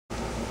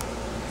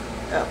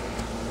Oh.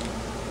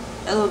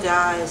 Hello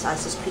guys,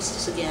 Isis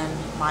Priestess again.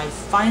 My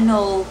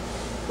final,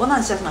 well not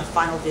exactly my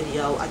final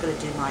video, I gotta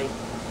do my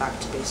back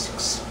to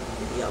basics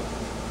video.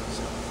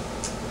 So,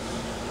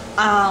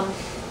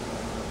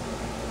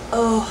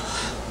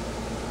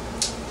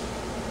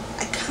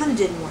 I kinda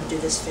didn't want to do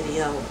this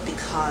video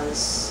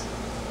because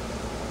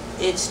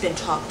it's been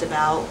talked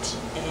about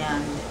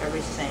and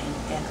everything,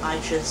 and I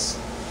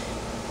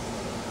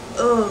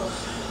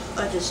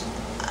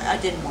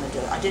didn't want to do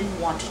it. I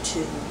didn't want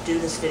to do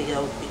this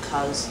video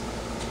because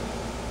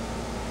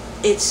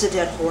it's a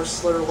dead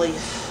horse, literally,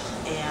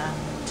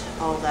 and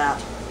all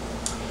that.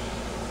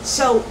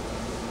 So,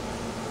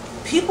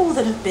 people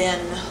that have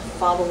been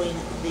following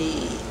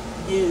the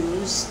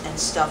news and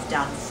stuff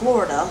down in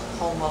Florida,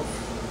 home of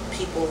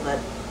people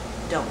that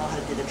don't know how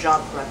to do their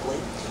job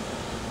correctly,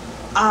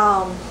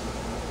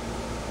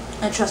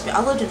 and trust me, I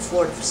lived in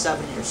Florida for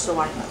 7 years, so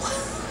I know.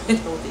 I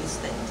know these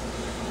things.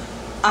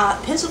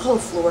 Pensacola,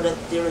 Florida,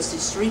 there was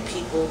these 3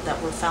 people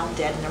that were found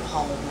dead in their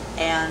home,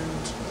 and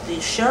the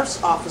sheriff's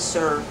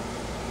officer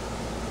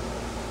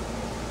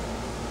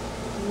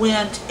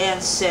went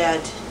and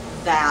said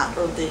that,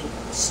 or the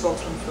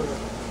spokesman for the,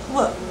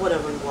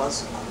 whatever it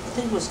was,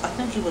 I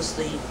think he was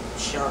the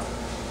sheriff,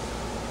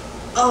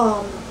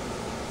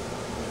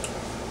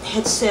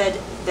 had said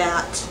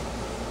that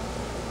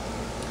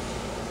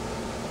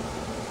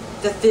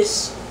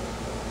this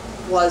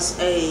was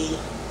a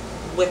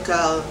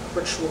Wicca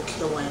ritual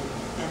killing,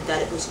 and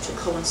that it was to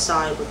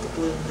coincide with the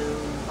blue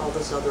moon, all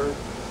this other,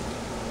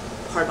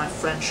 pardon my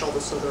French, all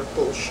this other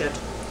bullshit.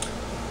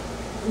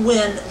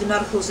 When the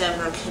medical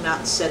examiner came out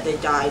and said they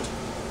died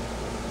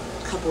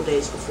a couple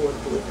days before the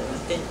blue moon,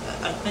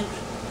 I think,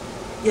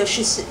 yeah,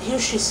 she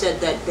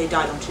said that they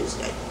died on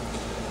Tuesday,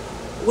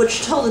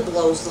 which totally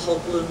blows the whole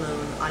blue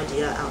moon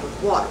idea out of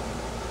the water.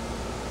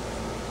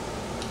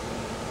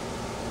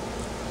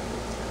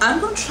 I'm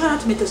going to try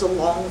not to make this a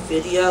long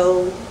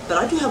video, but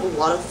I do have a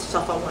lot of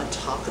stuff I want to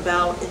talk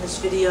about in this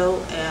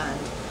video, and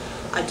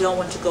I don't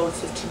want to go in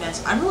 15 minutes.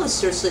 I'm really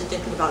seriously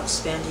thinking about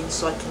expanding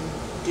so I can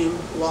do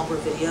longer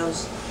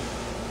videos,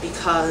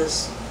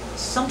 because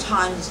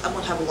sometimes I'm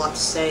going to have a lot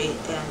to say,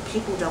 and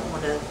people don't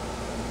want to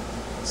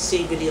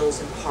see videos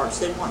in parts.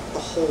 They want the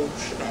whole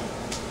shebang.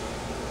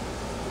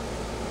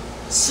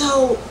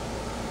 So,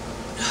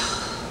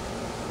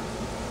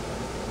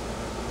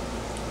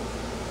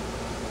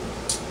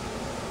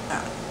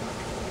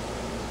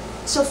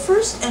 so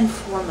first and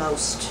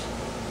foremost,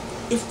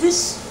 if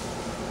this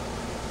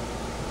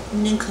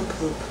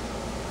nincompoop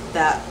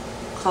that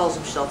calls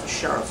himself a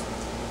sheriff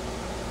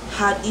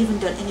had even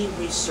done any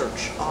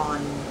research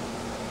on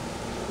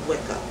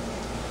Wicca,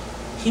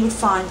 he would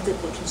find that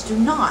Wiccans do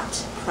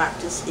not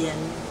practice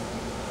in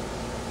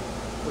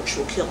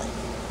ritual killing.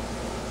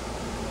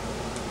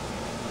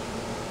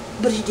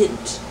 But he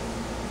didn't.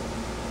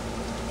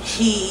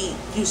 He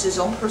used his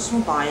own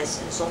personal bias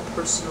and his own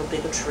personal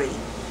bigotry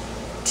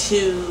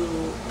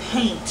to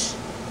paint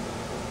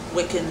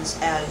Wiccans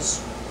as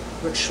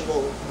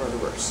ritual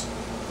murderers.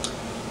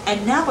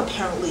 And now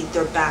apparently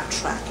they're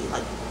backtracking.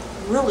 Like,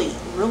 really,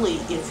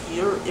 if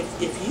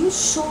you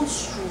so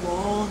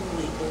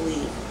strongly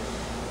believe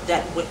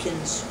that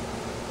Wiccans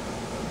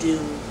do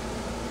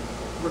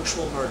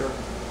ritual murder,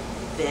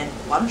 then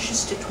why don't you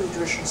stick to the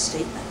original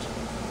statement?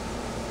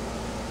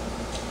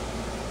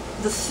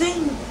 The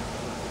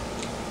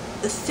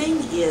thing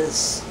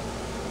is,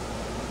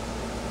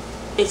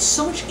 it's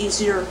so much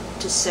easier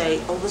to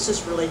say, oh, this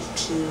is related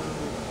to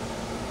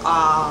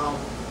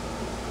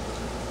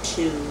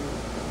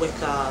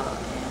Wicca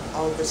and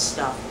all this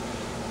stuff,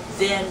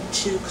 than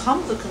to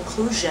come to the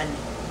conclusion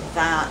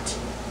that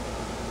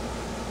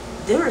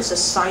there is a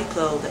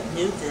psycho that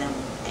knew them,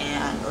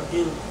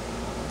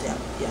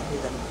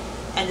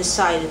 and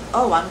decided,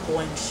 oh, I'm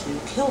going to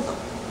kill them.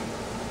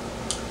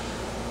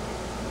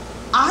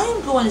 I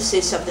am going to say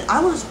something.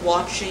 I was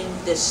watching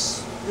this,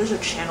 there's a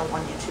channel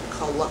on YouTube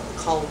called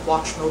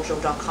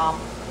WatchMojo.com,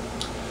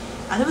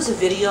 and there was a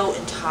video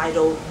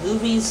entitled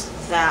Movies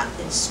That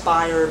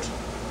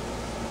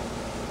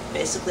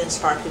basically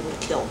inspired people to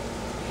kill.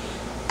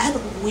 And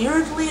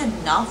weirdly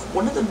enough,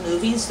 one of the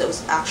movies that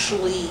was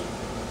actually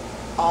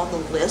on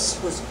the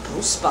list was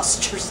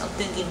Ghostbusters. I'm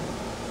thinking,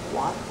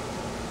 what?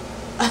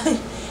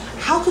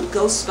 How could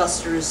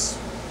Ghostbusters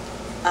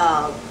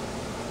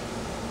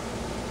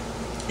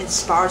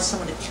inspire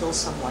someone to kill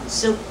someone?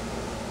 So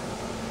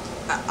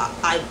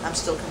I'm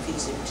still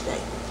confused even today.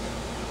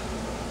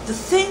 The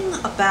thing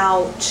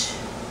about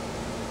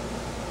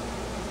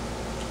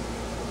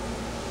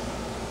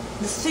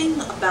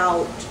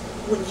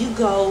when you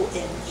go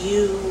and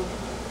you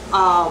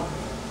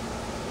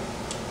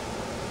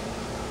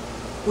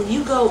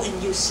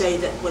say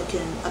that a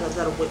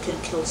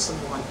Wiccan killed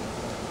someone,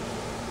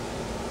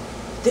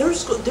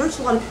 there's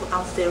a lot of people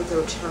out there that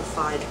are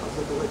terrified of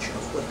the religion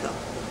of Wicca.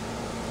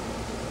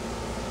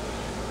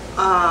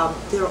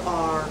 There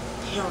are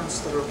parents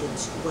that are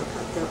against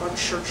Wicca. There are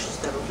churches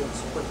that are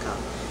against Wicca.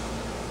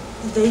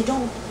 They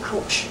don't,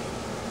 ouch,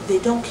 they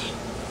don't,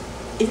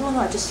 even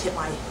though I just hit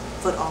my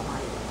foot on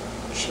my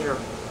chair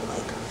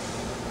leg,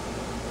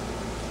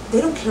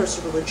 they don't care as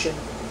a religion.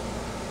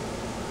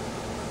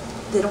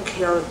 They don't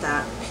care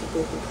that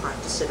people who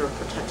practice it are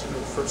protected under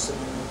the First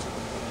Amendment.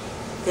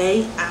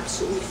 They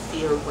absolutely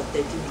fear what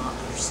they do not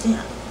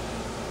understand.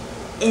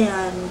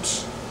 And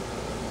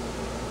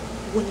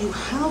when you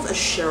have a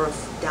sheriff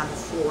down in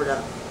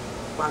Florida,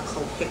 what I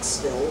call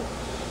Hicksville,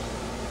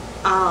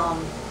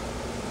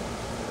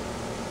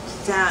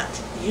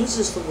 that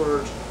uses the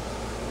word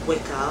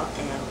Wicca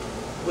and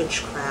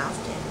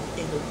witchcraft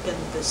in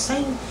the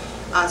same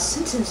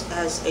sentence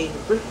as a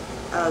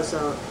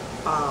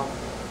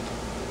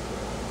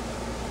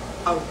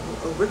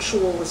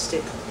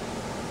ritualistic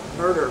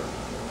murder,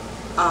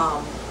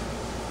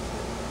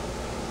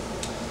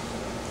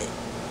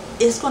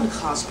 is going to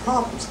cause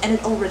problems, and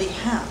it already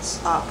has.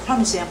 Prime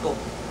example,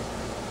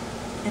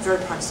 a very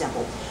prime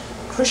example,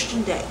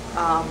 Christian Day.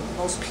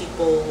 Most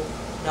people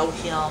know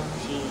him.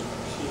 He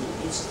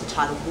uses the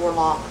title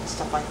warlock and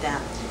stuff like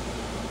that.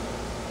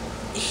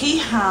 He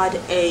had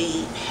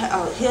he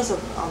has an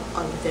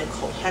event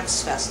called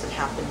Hex Fest that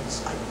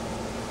happens.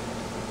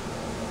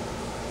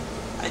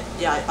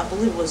 I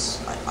believe it was.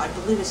 I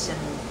believe it's in.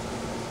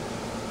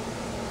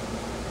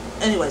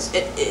 Anyways,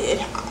 it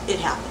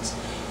happens.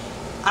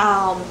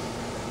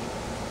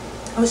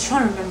 I was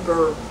trying to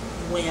remember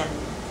when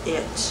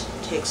it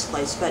takes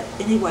place, but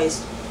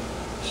anyways,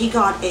 he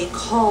got a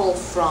call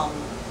from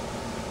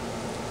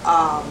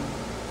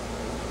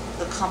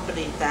the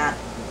company that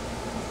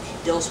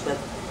he deals with,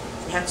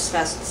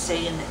 Hexfest,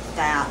 saying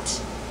that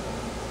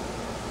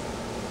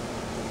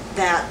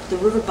the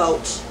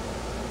riverboat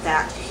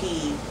that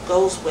he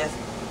goes with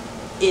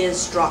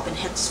is dropping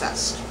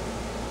Hexfest.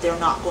 They're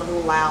not going to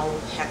allow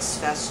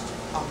Hexfest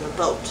on their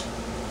boat,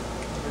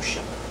 on their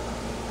ship.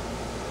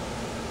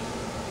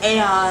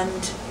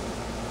 And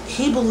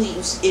he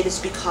believes it is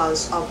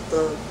because of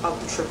the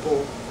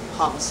triple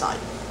homicide.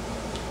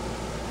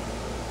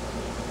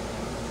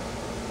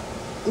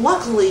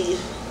 Luckily,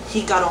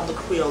 he got on the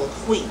Creole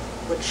Queen,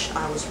 which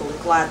I was really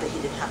glad that he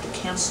didn't have to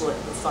cancel it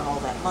and refund all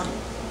that money.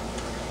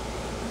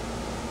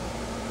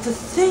 The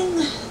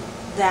thing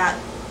that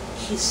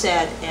he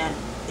said, and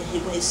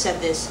when he said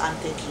this, I'm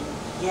thinking,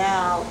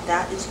 yeah,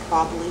 that is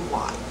probably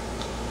why.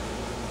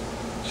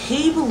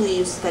 He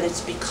believes that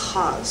it's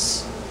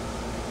because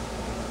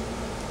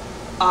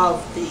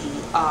of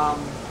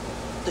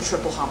the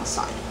triple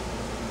homicide,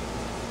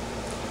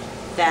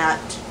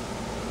 that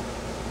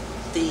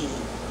the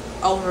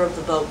owner of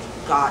the boat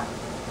got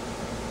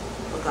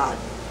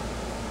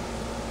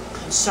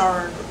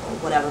concerned or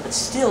whatever, but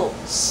still,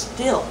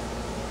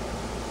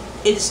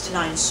 it is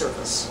denying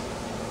service.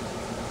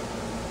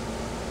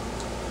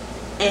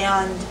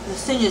 And the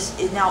thing is,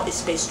 now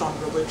it's based on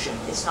religion.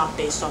 It's not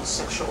based on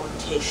sexual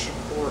orientation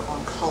or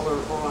on color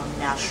or on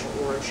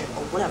national origin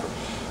or whatever.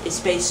 It's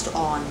based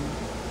on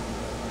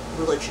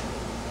religion.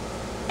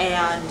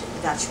 And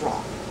that's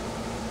wrong.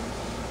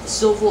 The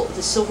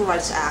Civil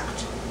Rights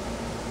Act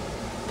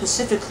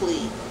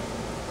specifically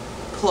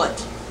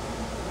put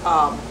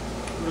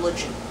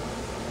religion,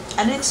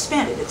 and it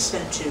expanded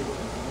to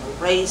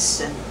race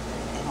and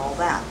all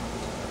that,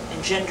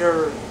 and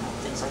gender,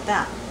 things like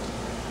that.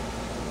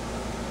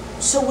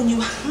 So when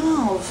you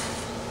have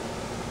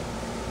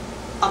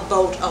a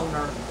boat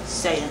owner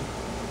saying,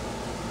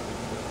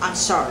 I'm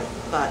sorry,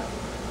 but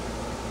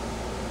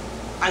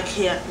I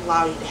can't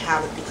allow you to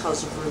have it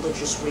because of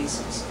religious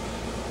reasons,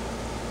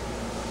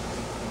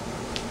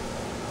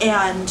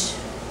 and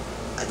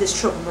this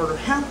triple murder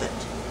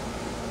happened,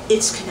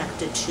 it's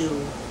connected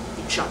to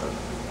each other.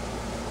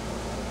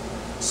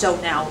 So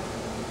now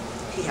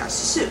he has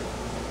to sue.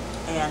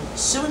 And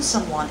suing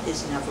someone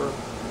is never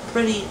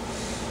pretty.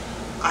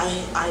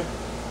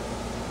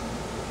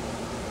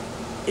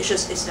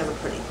 It's never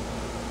pretty.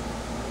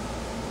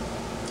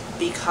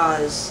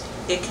 Because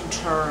it can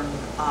turn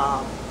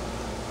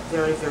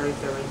very, very,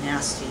 very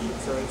nasty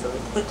very, very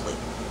quickly.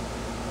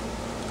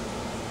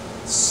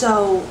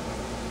 So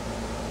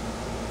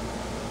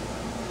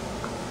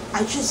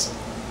I just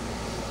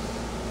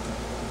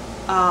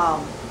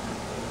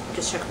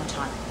check my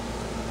time.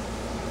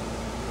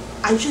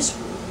 I just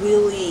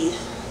really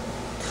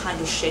kind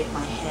of shake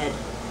my head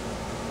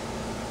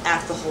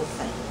at the whole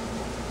thing.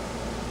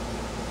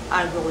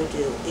 I really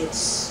do.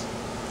 It's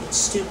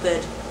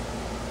stupid.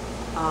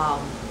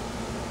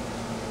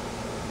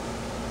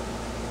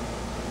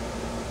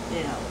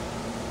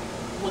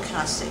 What can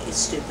I say? It's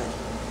stupid.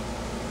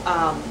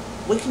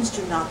 Wiccans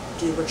do not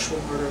do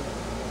ritual murder.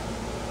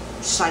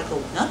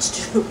 Psycho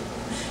nuts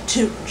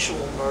do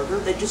ritual murder.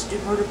 They just do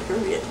murder,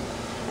 period.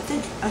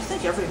 I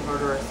think every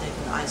murder,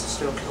 in the eyes of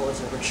serial killers,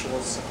 is a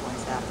ritual, something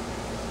like that.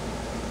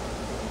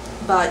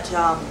 But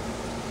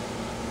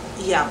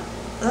yeah,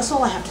 that's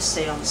all I have to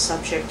say on the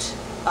subject.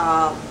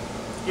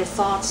 Your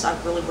thoughts, I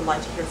really would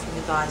like to hear from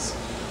you guys.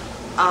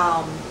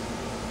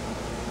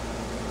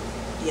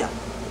 Yeah.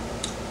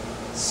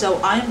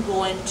 So I am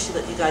going to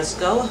let you guys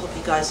go. I hope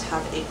you guys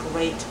have a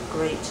great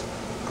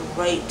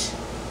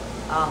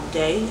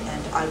day,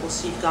 and I will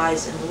see you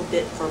guys in a little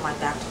bit for my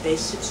Back to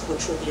Basics,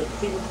 which will be a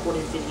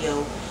pre-recorded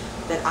video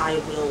that I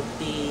will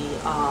be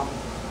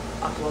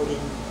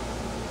uploading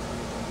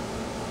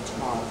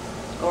tomorrow,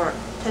 or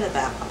pin it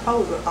back. I'll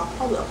probably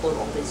upload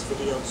all these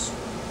videos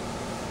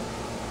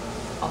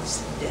on the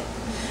same day.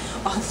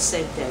 On the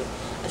same day.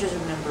 I just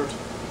remembered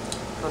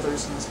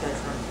Brother's in his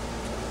bedroom.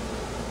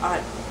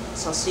 Alright,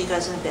 so I'll see you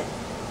guys in a bit.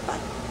 Bye.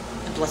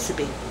 And blessed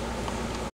be.